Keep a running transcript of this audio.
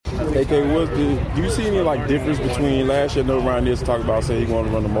AK, do you see any like difference between last year? I know Ryan Nielsen talked about saying he wanted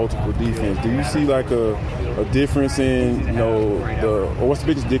to run the multiple defense. Do you see like a difference in or what's the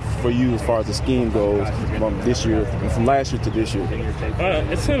biggest difference for you as far as the scheme goes from this year, from last year to this year?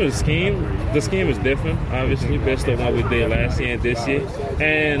 It's sort of the scheme. The scheme is different, obviously, based on what we did last year and this year.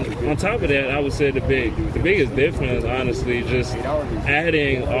 And on top of that, I would say the biggest difference, honestly, just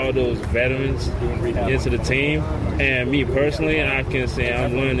adding all those veterans into the team. And me personally, I can say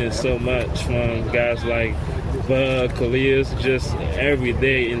I'm learning so much from guys like Bud, Khalil, just every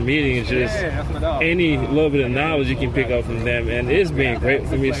day in meetings, just any little bit of knowledge you can pick up from them. And it's been great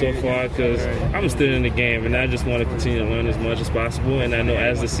for me so far because I'm still in the game and I just want to continue to learn as much as possible. And I know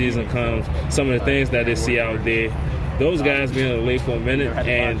as the season comes, some of the things that they see out there, those guys been in the league for a minute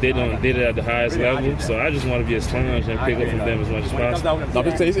and they did it at the highest level. So I just want to be a sponge and pick up from them as much as possible.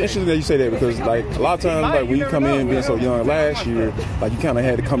 It's interesting that you say that because like a lot of times like when you come in being so young last year, like you kind of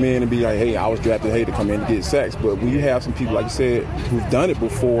had to come in and be like, hey, I was drafted, to come in and get sacks. But when you have some people like you said who've done it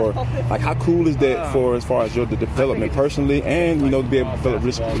before, like how cool is that for as far as the development personally and to be able to develop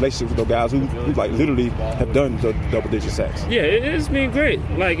relationships with those guys who like literally have done the double-digit sacks? Yeah, it's been great.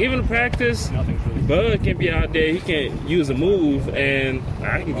 Like even in practice, Bud can be out there, he can use a move and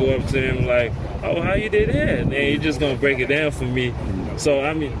I can go up to him like, oh, how you did that? And he's just going to break it down for me. So,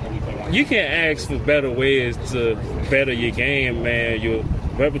 I mean, you can ask for better ways to better your game, man, your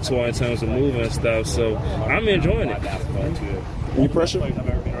repertoire in terms of moving and stuff. So, I'm enjoying it. Any pressure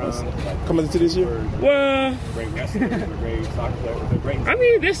coming into this year? Well, I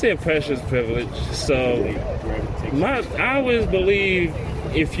mean, they said pressure is privilege. So, I always believe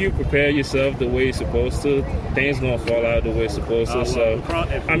if you prepare yourself the way you're supposed to, things going to fall out the way it's supposed to. So,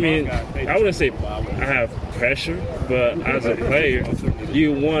 I mean, I wouldn't say I have pressure, but as a player,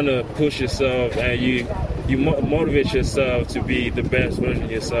 you want to push yourself and you motivate yourself to be the best version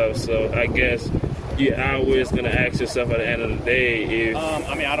of yourself. So, I guess you're always going to ask yourself at the end of the day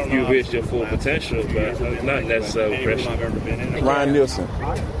if you reach your full potential, but not necessarily pressure. Ryan Nielsen.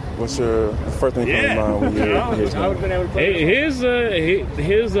 What's your first thing that comes to mind when you hear his name?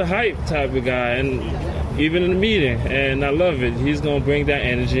 Here's a hype type of guy, and even in the meeting, and I love it. He's going to bring that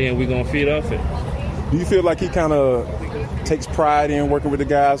energy, and we're going to feed off it. Do you feel like he kind of takes pride in working with the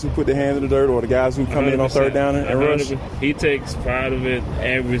guys who put their hands in the dirt or the guys who come in on third down and rush? He takes pride of it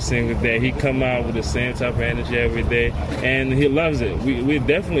every single day. He come out with the same type of energy every day, and he loves it. We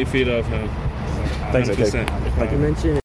definitely feed off him. 100%. Like you mentioned,